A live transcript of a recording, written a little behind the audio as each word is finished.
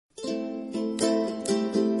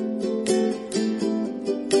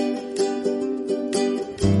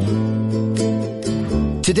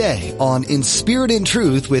Today on In Spirit and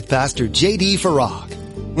Truth with Pastor J.D. Farag.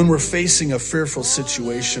 When we're facing a fearful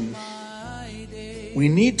situation, we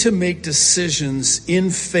need to make decisions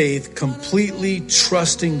in faith, completely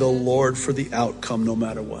trusting the Lord for the outcome no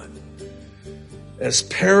matter what. As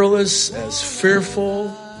perilous, as fearful,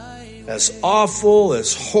 as awful,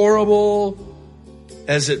 as horrible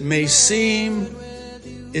as it may seem,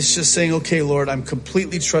 it's just saying, okay, Lord, I'm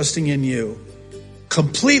completely trusting in you.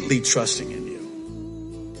 Completely trusting in you.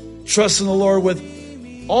 Trust in the Lord with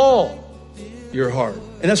all your heart.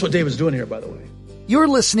 And that's what David's doing here, by the way. You're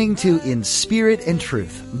listening to In Spirit and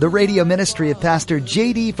Truth, the radio ministry of Pastor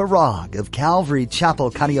J.D. Farag of Calvary Chapel,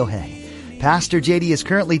 Kaneohe. Pastor J.D. is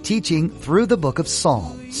currently teaching through the book of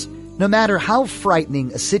Psalms. No matter how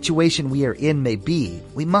frightening a situation we are in may be,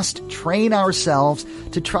 we must train ourselves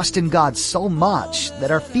to trust in God so much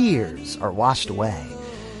that our fears are washed away.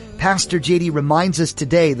 Pastor J.D. reminds us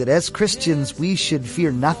today that as Christians, we should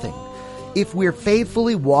fear nothing. If we're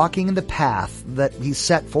faithfully walking in the path that He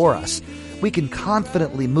set for us, we can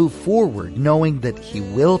confidently move forward knowing that He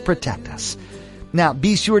will protect us. Now,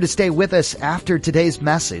 be sure to stay with us after today's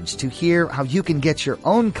message to hear how you can get your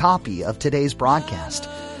own copy of today's broadcast.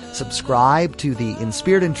 Subscribe to the In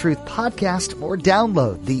Spirit and Truth podcast or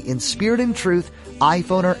download the In Spirit and Truth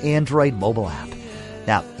iPhone or Android mobile app.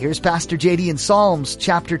 Now, here's Pastor J.D. in Psalms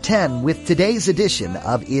chapter 10 with today's edition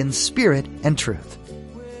of In Spirit and Truth.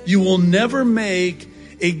 You will never make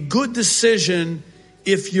a good decision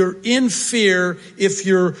if you're in fear, if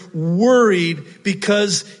you're worried,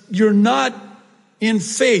 because you're not in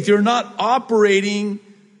faith. You're not operating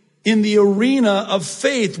in the arena of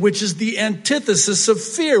faith, which is the antithesis of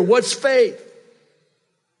fear. What's faith?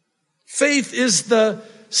 Faith is the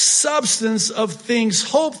substance of things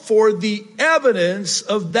hoped for, the evidence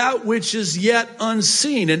of that which is yet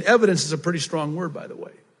unseen. And evidence is a pretty strong word, by the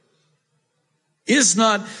way. Is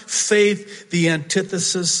not faith the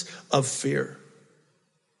antithesis of fear?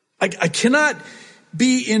 I cannot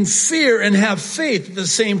be in fear and have faith at the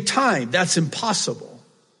same time. That's impossible.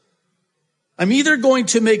 I'm either going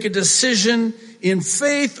to make a decision in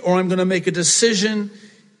faith or I'm going to make a decision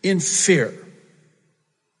in fear.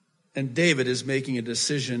 And David is making a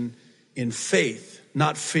decision in faith,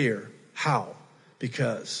 not fear. How?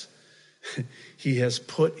 Because he has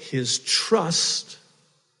put his trust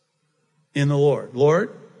in the Lord.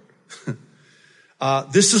 Lord,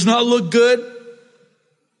 this does not look good.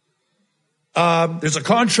 There's a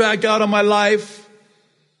contract out on my life.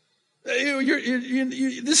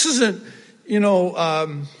 This isn't,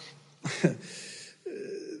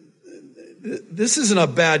 this isn't a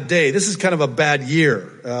bad day. This is kind of a bad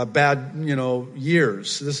year,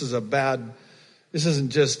 years. This isn't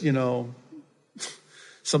just,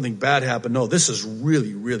 something bad happened. No, this is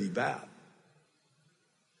really, really bad.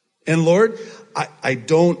 And Lord, I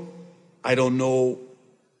don't know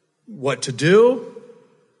what to do,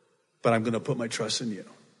 but I'm going to put my trust in you.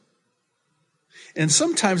 And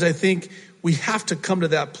sometimes I think we have to come to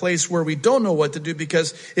that place where we don't know what to do,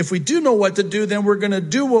 because if we do know what to do, then we're going to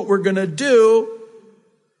do what we're going to do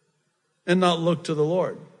and not look to the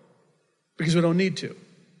Lord, because we don't need to.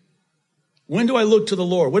 When do I look to the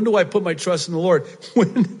Lord? When do I put my trust in the Lord?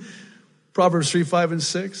 When Proverbs 3, 5, and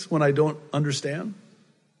 6, when I don't understand.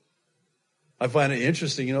 I find it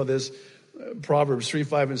interesting, this Proverbs 3,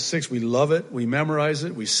 5, and 6, we love it, we memorize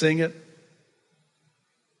it, we sing it.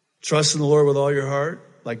 Trust in the Lord with all your heart,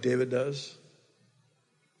 like David does.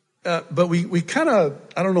 But we kind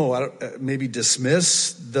of, maybe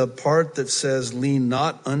dismiss the part that says, lean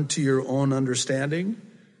not unto your own understanding.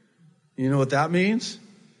 You know what that means?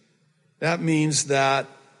 That means that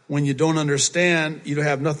when you don't understand, you don't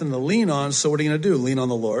have nothing to lean on, so what are you going to do? Lean on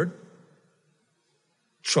the Lord.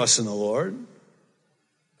 Trust in the Lord.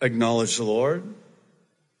 Acknowledge the Lord.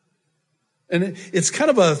 And it's kind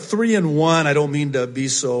of a 3-in-1. I don't mean to be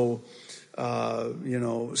so,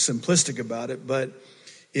 simplistic about it, but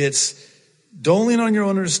it's don't lean on your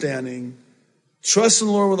own understanding. Trust in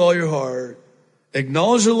the Lord with all your heart.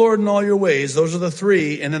 Acknowledge the Lord in all your ways. Those are the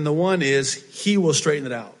 3. And then the 1 is He will straighten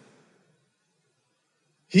it out.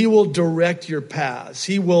 He will direct your paths.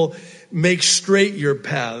 He will make straight your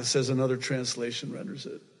paths, as another translation renders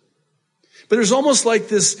it. But there's almost like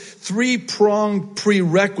this 3-pronged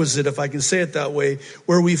prerequisite, if I can say it that way,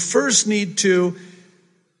 where we first need to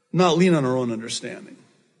not lean on our own understanding.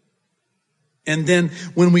 And then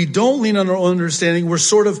when we don't lean on our own understanding, we're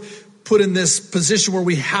sort of put in this position where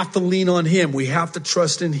we have to lean on Him. We have to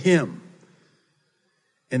trust in Him.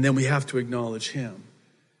 And then we have to acknowledge Him.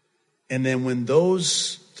 And then when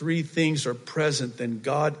those 3 things are present, then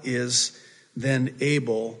God is then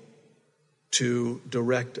able to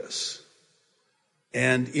direct us.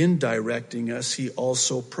 And in directing us, he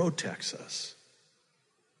also protects us.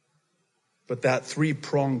 But that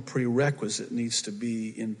three-pronged prerequisite needs to be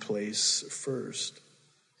in place first.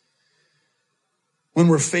 When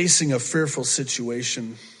we're facing a fearful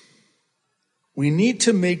situation, we need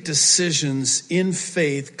to make decisions in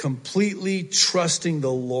faith, completely trusting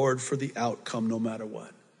the Lord for the outcome no matter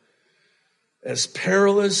what. As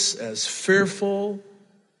perilous, as fearful,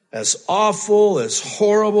 as awful, as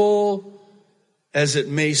horrible as it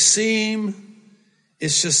may seem,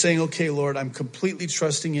 it's just saying, okay, Lord, I'm completely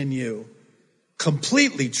trusting in you.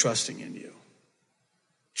 Completely trusting in you.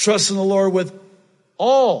 Trust in the Lord with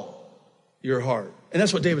all your heart. And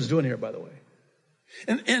that's what David's doing here, by the way.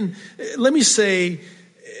 And let me say,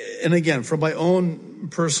 and again, from my own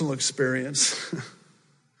personal experience,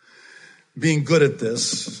 being good at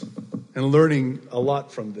this and learning a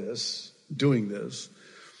lot from this, doing this,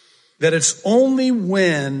 that it's only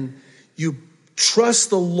when you trust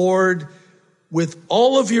the Lord with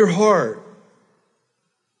all of your heart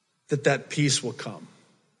that peace will come.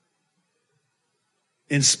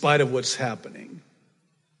 In spite of what's happening.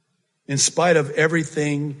 In spite of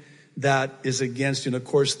everything that is against you. And of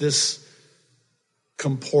course, this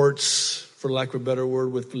comports, for lack of a better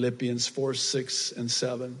word, with Philippians 4, 6, and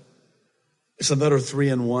 7. It's another 3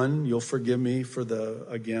 in 1. You'll forgive me for the,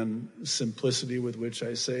 again, simplicity with which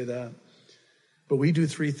I say that. But we do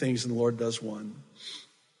 3 things and the Lord does 1.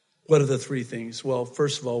 What are the 3 things? Well,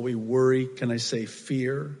 first of all, we worry. Can I say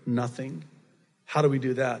fear? Nothing. How do we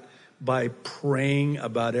do that? By praying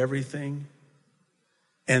about everything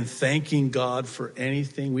and thanking God for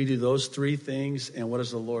anything. We do those 3 things. And what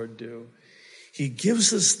does the Lord do? He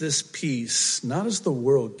gives us this peace, not as the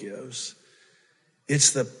world gives.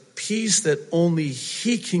 It's the peace that only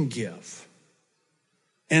he can give.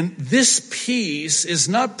 And this peace is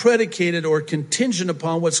not predicated or contingent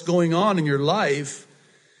upon what's going on in your life.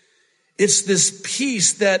 It's this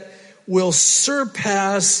peace that will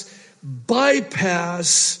surpass,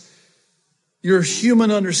 bypass your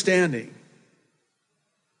human understanding,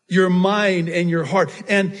 your mind and your heart.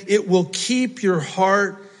 And it will keep your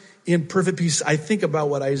heart in perfect peace. I think about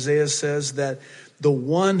what Isaiah says, that the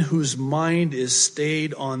one whose mind is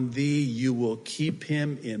stayed on thee, you will keep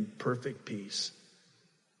him in perfect peace.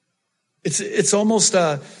 It's almost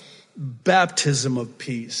a baptism of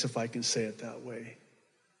peace, if I can say it that way,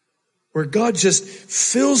 where God just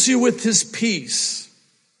fills you with his peace.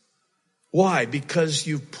 Why? Because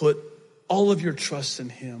you've put all of your trust in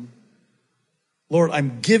him. Lord,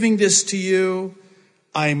 I'm giving this to you.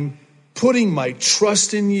 I'm putting my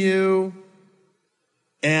trust in you.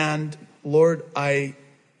 And Lord, I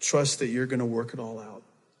trust that you're going to work it all out.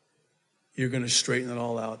 You're going to straighten it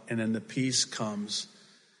all out. And then the peace comes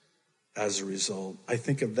as a result. I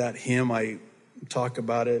think of that hymn. I talk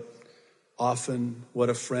about it often. What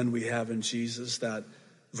a friend we have in Jesus. That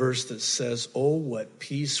verse that says, oh, what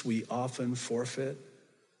peace we often forfeit.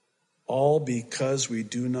 All because we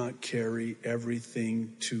do not carry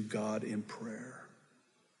everything to God in prayer.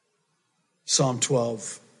 Psalm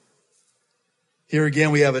 12. Here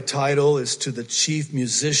again we have a title. It's to the chief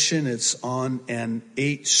musician. It's on an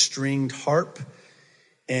 8-stringed harp.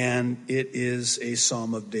 And it is a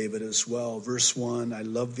Psalm of David as well. Verse 1, I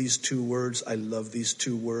love these 2 words. I love these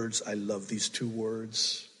 2 words. I love these 2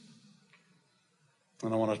 words.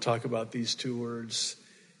 And I want to talk about these 2 words.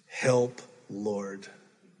 Help, Lord.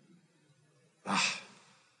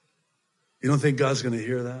 You don't think God's going to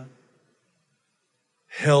hear that?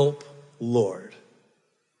 Help, Lord.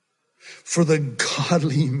 For the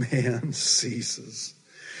godly man ceases.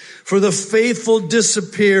 For the faithful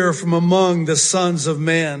disappear from among the sons of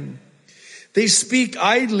man. They speak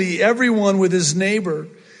idly, everyone with his neighbor.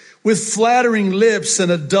 With flattering lips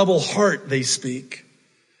and a double heart they speak.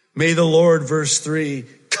 May the Lord, verse 3,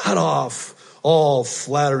 cut off all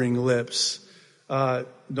flattering lips.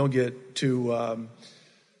 Don't get too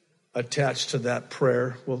attached to that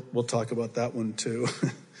prayer. We'll talk about that one too.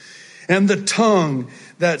 And the tongue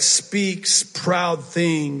that speaks proud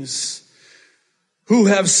things. Who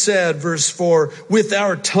have said, verse 4, with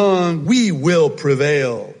our tongue we will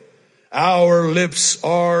prevail. Our lips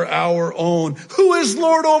are our own. Who is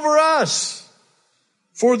Lord over us?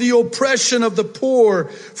 For the oppression of the poor,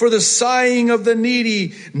 for the sighing of the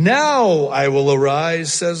needy. Now I will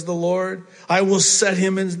arise, says the Lord. I will set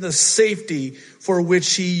him in the safety for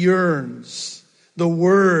which he yearns. The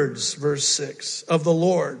words, verse 6, of the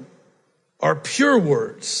Lord are pure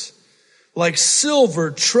words, like silver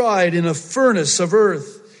tried in a furnace of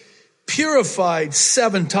earth, purified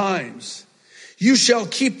 7 times. You shall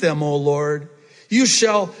keep them, O Lord. You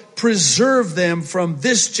shall preserve them from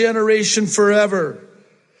this generation forever.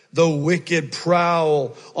 The wicked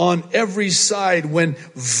prowl on every side when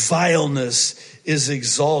vileness is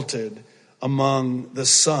exalted among the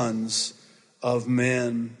sons of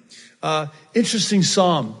men. Interesting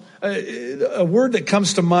psalm. A word that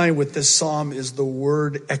comes to mind with this psalm is the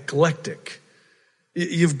word eclectic.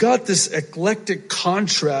 You've got this eclectic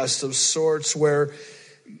contrast of sorts where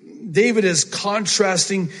David is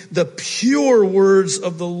contrasting the pure words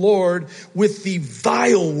of the Lord with the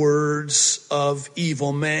vile words of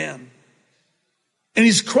evil man. And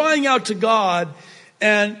he's crying out to God,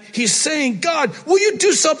 and he's saying, God, will you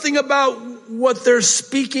do something about what they're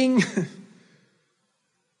speaking?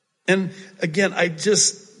 And again, I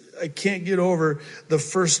can't get over the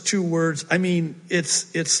first two words. I mean,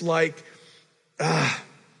 it's like,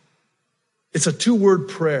 it's a 2-word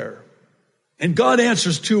prayer. And God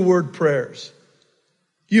answers 2-word prayers.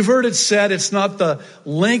 You've heard it said, it's not the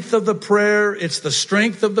length of the prayer, it's the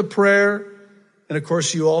strength of the prayer. And of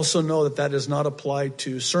course, you also know that that is not applied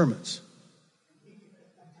to sermons.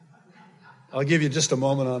 I'll give you just a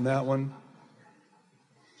moment on that one.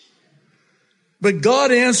 But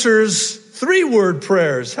God answers 3-word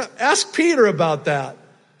prayers. Ask Peter about that.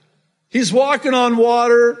 He's walking on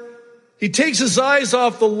water. He takes his eyes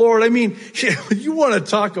off the Lord. I mean, you want to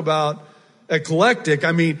talk about eclectic.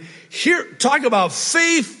 I mean, here, talk about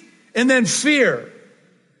faith and then fear.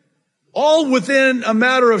 All within a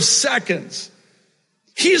matter of seconds.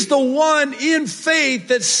 He's the one in faith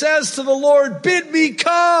that says to the Lord, bid me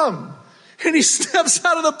come. And he steps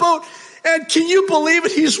out of the boat. And can you believe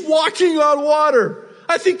it? He's walking on water.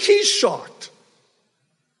 I think he's shocked.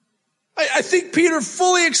 I think Peter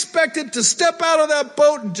fully expected to step out of that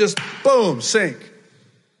boat and just, boom, sink.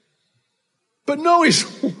 But no, he's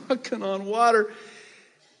walking on water.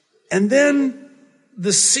 And then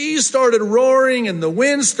the sea started roaring and the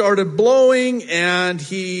wind started blowing and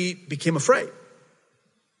he became afraid.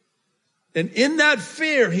 And in that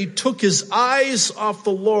fear, he took his eyes off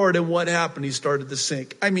the Lord, and what happened? He started to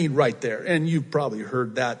sink. I mean, right there. And you've probably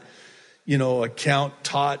heard that, account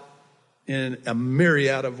taught in a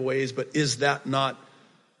myriad of ways, but is that not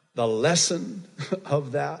the lesson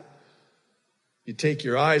of that? You take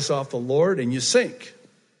your eyes off the Lord and you sink.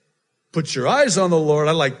 Put your eyes on the Lord.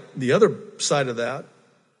 I like the other side of that.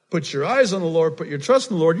 Put your eyes on the Lord, put your trust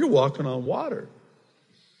in the Lord, you're walking on water.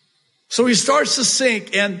 So he starts to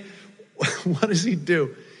sink, and what does he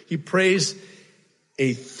do? He prays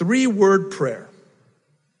a 3-word prayer.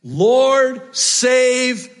 Lord,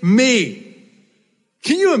 save me.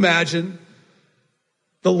 Can you imagine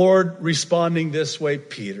the Lord responding this way?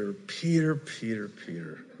 Peter.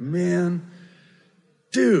 Man,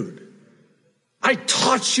 dude, I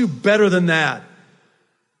taught you better than that.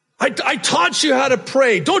 I taught you how to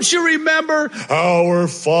pray. Don't you remember? Our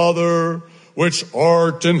Father, which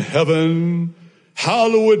art in heaven,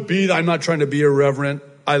 hallowed be. I'm not trying to be irreverent.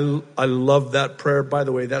 I love that prayer. By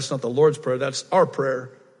the way, that's not the Lord's Prayer. That's our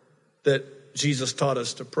prayer that Jesus taught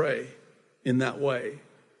us to pray in that way.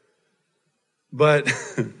 But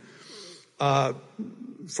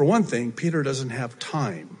for one thing, Peter doesn't have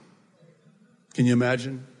time. Can you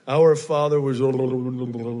imagine? Our Father was...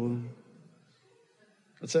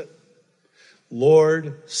 That's it.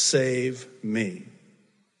 Lord, save me.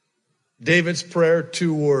 David's prayer,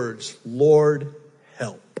 2 words. Lord,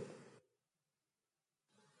 help.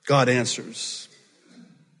 God answers.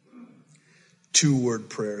 2-word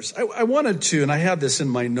prayers. I wanted to, and I have this in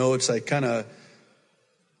my notes, as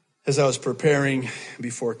I was preparing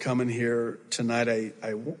before coming here tonight,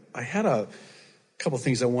 I had a couple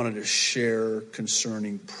things I wanted to share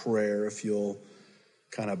concerning prayer, if you'll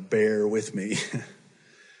kind of bear with me.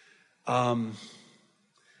 I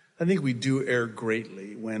think we do err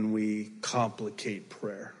greatly when we complicate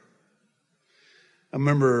prayer. I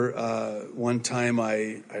remember one time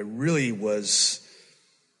I really was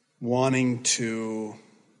wanting to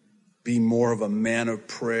be more of a man of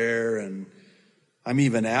prayer, and I'm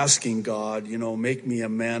even asking God, make me a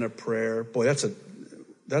man of prayer. Boy,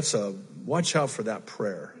 that's a watch out for that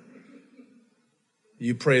prayer.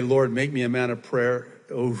 You pray, Lord, make me a man of prayer.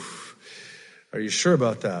 Oh, are you sure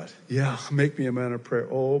about that? Yeah, make me a man of prayer.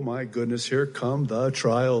 Oh my goodness, here come the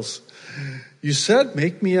trials. You said,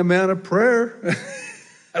 make me a man of prayer.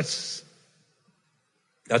 That's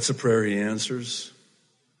a prayer he answers.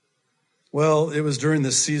 Well, it was during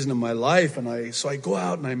this season of my life, and so I go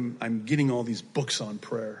out and I'm getting all these books on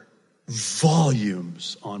prayer,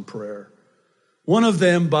 volumes on prayer. One of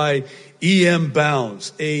them by E.M.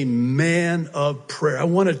 Bounds, a man of prayer. I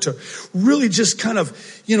wanted to really just kind of,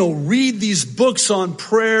 read these books on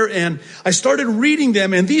prayer, and I started reading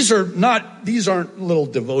them, and these aren't little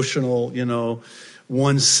devotional,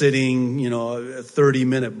 one sitting,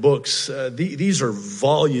 30-minute books. These are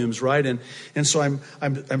volumes, right? And so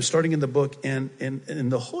I'm starting in the book, and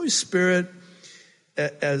the Holy Spirit,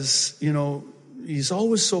 as He's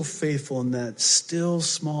always so faithful in that still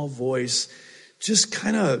small voice, just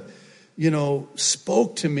kind of,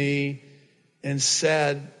 spoke to me and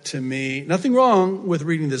said to me, nothing wrong with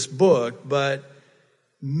reading this book, but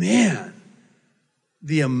man,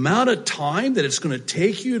 the amount of time that it's going to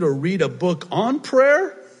take you to read a book on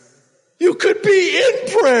prayer, you could be in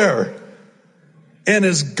prayer. And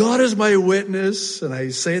as God is my witness, and I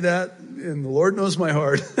say that, and the Lord knows my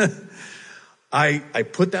heart, I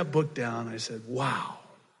put that book down. I said, wow.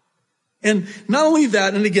 And not only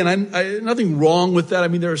that, and again, nothing wrong with that. I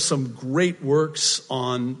mean, there are some great works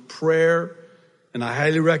on prayer, and I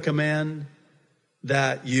highly recommend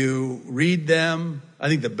that you read them. I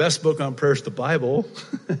think the best book on prayer is the Bible.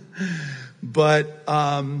 But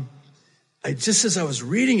as I was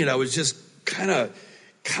reading it, I was just kind of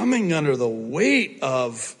coming under the weight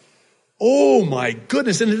of, oh my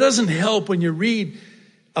goodness. And it doesn't help when you read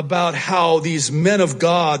about how these men of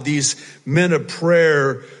God, these men of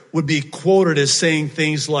prayer, would be quoted as saying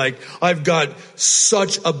things like, I've got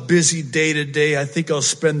such a busy day today, I think I'll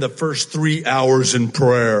spend the first 3 hours in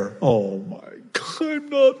prayer. Oh my God, I'm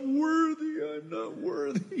not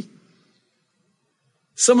worthy.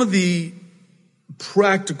 Some of the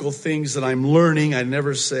practical things that I'm learning, I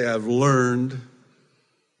never say I've learned.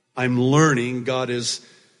 I'm learning, God is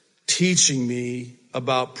teaching me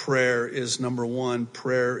about prayer is, number one,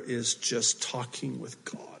 prayer is just talking with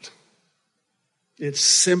God. It's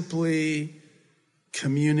simply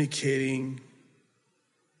communicating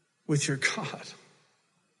with your God.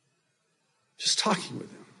 Just talking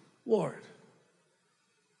with Him. Lord.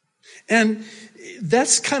 And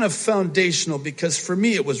that's kind of foundational because for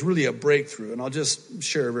me it was really a breakthrough. And I'll just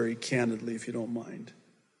share very candidly if you don't mind.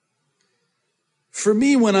 For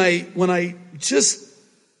me, when I just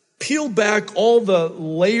peel back all the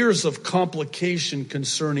layers of complication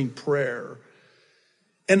concerning prayer,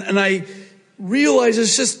 and I realize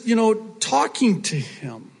it's just, talking to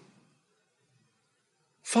Him.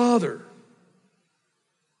 Father.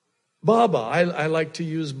 Baba. I like to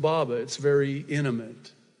use Baba. It's very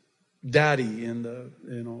intimate. Daddy in the,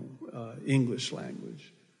 English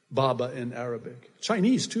language. Baba in Arabic.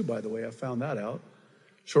 Chinese too, by the way. I found that out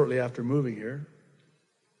shortly after moving here.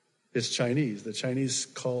 It's Chinese. The Chinese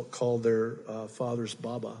call their fathers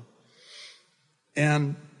Baba.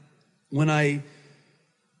 And when I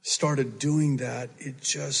started doing that, it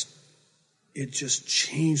just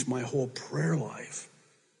changed my whole prayer life.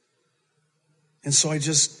 And so I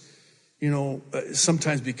just,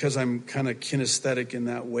 sometimes because I'm kind of kinesthetic in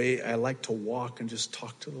that way, I like to walk and just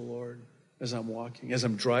talk to the Lord as I'm walking, as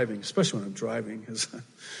I'm driving, especially when I'm driving,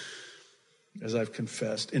 as I've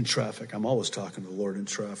confessed, in traffic. I'm always talking to the Lord in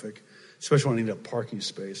traffic, especially when I need a parking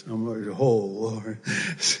space. I'm like, oh, Lord.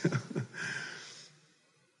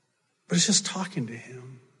 But it's just talking to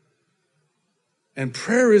Him. And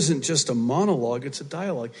prayer isn't just a monologue, it's a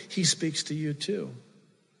dialogue. He speaks to you too.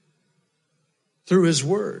 Through His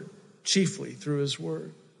Word, chiefly through His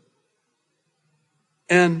Word.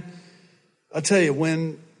 And I'll tell you,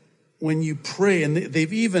 when you pray, and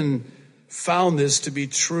they've even found this to be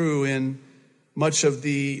true in much of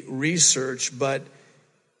the research, but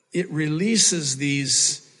it releases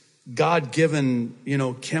these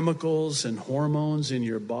God-given, chemicals and hormones in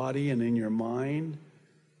your body and in your mind.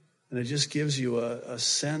 And it just gives you a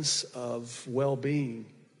sense of well-being,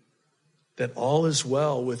 that all is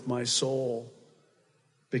well with my soul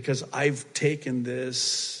because I've taken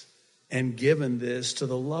this and given this to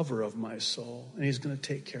the lover of my soul, and He's going to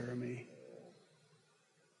take care of me.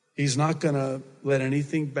 He's not going to let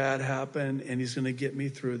anything bad happen, and He's going to get me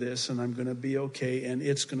through this, and I'm going to be okay, and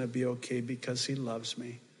it's going to be okay because He loves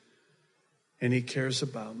me, and He cares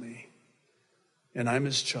about me. And I'm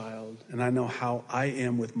His child, and I know how I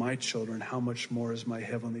am with my children. How much more is my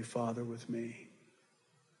Heavenly Father with me?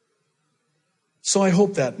 So I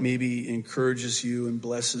hope that maybe encourages you and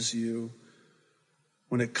blesses you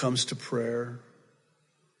when it comes to prayer.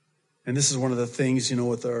 And this is one of the things,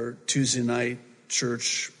 with our Tuesday night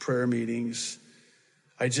church prayer meetings.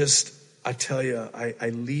 I tell you, I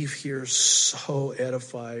leave here so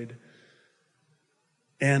edified.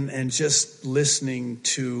 And just listening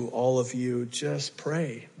to all of you, just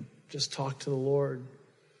pray. Just talk to the Lord.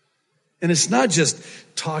 And it's not just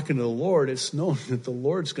talking to the Lord, it's knowing that the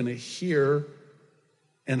Lord's going to hear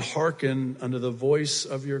and hearken unto the voice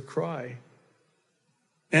of your cry.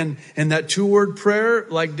 And that 2-word prayer,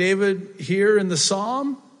 like David here in the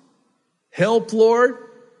Psalm, help, Lord.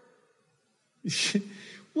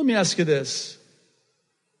 Let me ask you this.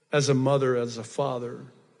 as a mother, as a father,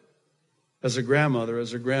 as a grandmother,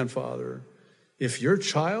 as a grandfather, if your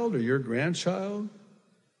child or your grandchild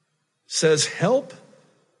says help,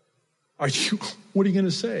 what are you going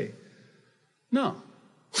to say? No.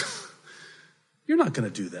 You're not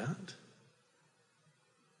going to do that.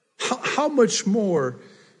 How much more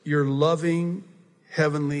your loving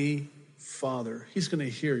heavenly Father, he's going to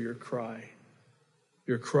hear your cry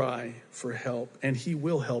for help, and he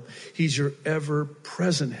will help. He's your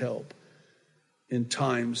ever-present help in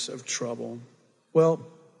times of trouble. Well,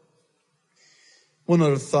 one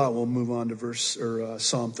other thought, we'll move on to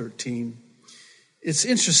Psalm 13. It's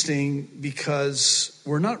interesting because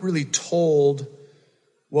we're not really told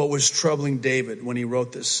what was troubling David when he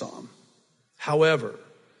wrote this psalm. However,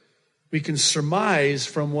 we can surmise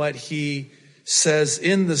from what he says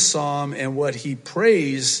in the psalm and what he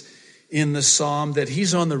prays in the psalm that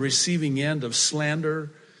he's on the receiving end of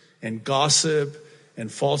slander and gossip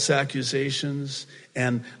and false accusations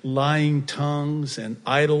and lying tongues and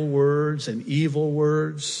idle words and evil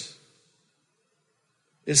words.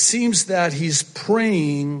 It seems that he's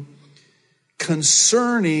praying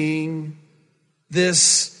concerning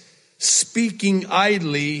this speaking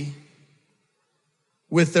idly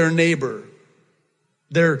with their neighbor,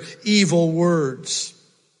 their evil words,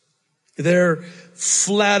 their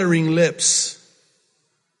flattering lips,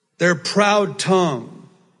 their proud tongue.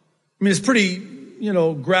 I mean, it's pretty,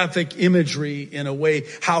 graphic imagery in a way,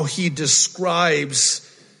 how he describes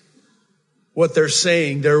what they're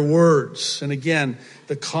saying, their words. And again,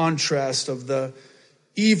 the contrast of the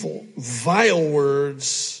evil, vile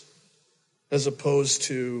words as opposed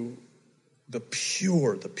to the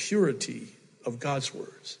purity of God's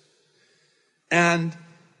words. And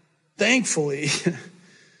thankfully,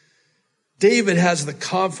 David has the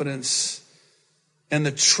confidence and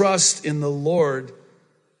the trust in the Lord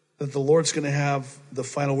that the Lord's going to have the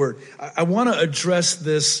final word. I want to address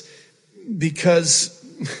this because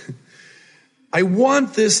I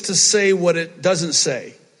want this to say what it doesn't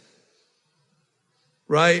say.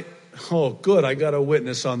 Right? Oh, good. I got a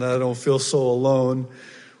witness on that. I don't feel so alone.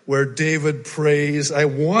 Where David prays, I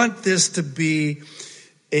want this to be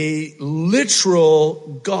a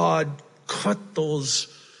literal, God, cut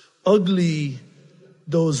those ugly,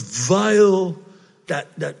 those vile, that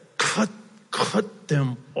cut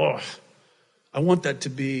them off. I want that to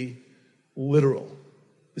be literal.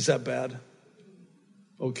 Is that bad?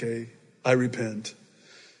 Okay, I repent.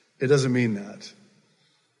 It doesn't mean that.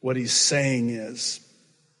 What he's saying is,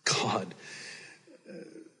 God,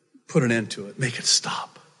 put an end to it. Make it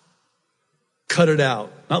stop. Cut it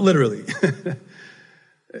out. Not literally.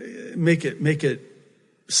 Make it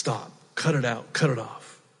stop. Cut it out. Cut it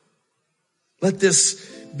off. Let this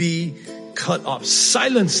be cut off.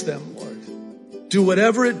 Silence them, Lord. Do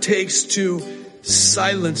whatever it takes to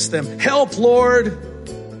silence them. Help, Lord.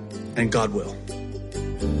 And God will.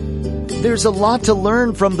 There's a lot to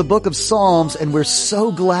learn from the book of Psalms, and we're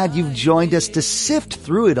so glad you've joined us to sift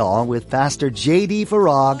through it all with Pastor J.D.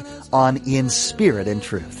 Farag on In Spirit and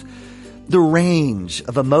Truth. The range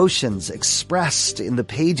of emotions expressed in the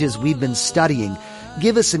pages we've been studying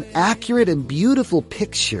give us an accurate and beautiful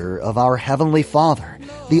picture of our Heavenly Father,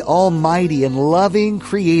 the almighty and loving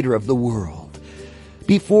creator of the world.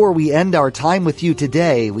 Before we end our time with you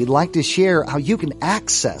today, we'd like to share how you can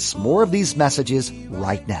access more of these messages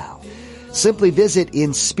right now. Simply visit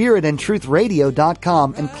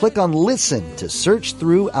inspiritandtruthradio.com and click on Listen to search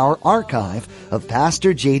through our archive of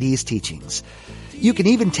Pastor JD's teachings. You can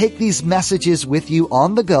even take these messages with you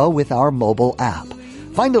on the go with our mobile app.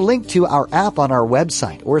 Find a link to our app on our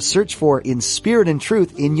website or search for In Spirit and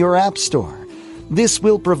Truth in your app store. This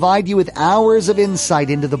will provide you with hours of insight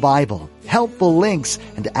into the Bible, helpful links,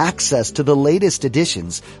 and access to the latest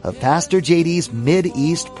editions of Pastor JD's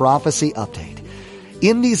Mid-East Prophecy Update.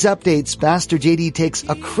 In these updates, Pastor JD takes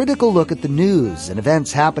a critical look at the news and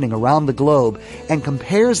events happening around the globe and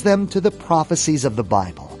compares them to the prophecies of the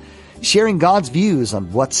Bible, sharing God's views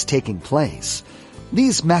on what's taking place.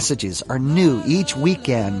 These messages are new each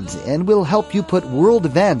weekend and will help you put world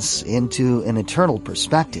events into an eternal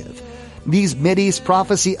perspective. These Mideast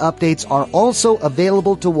Prophecy Updates are also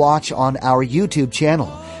available to watch on our YouTube channel,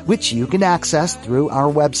 which you can access through our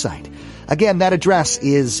website. Again, that address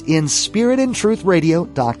is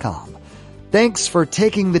inspiritandtruthradio.com. Thanks for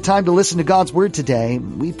taking the time to listen to God's Word today.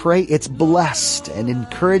 We pray it's blessed and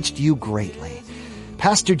encouraged you greatly.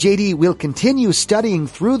 Pastor JD will continue studying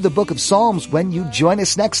through the book of Psalms when you join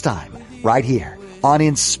us next time, right here on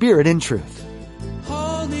In Spirit and Truth.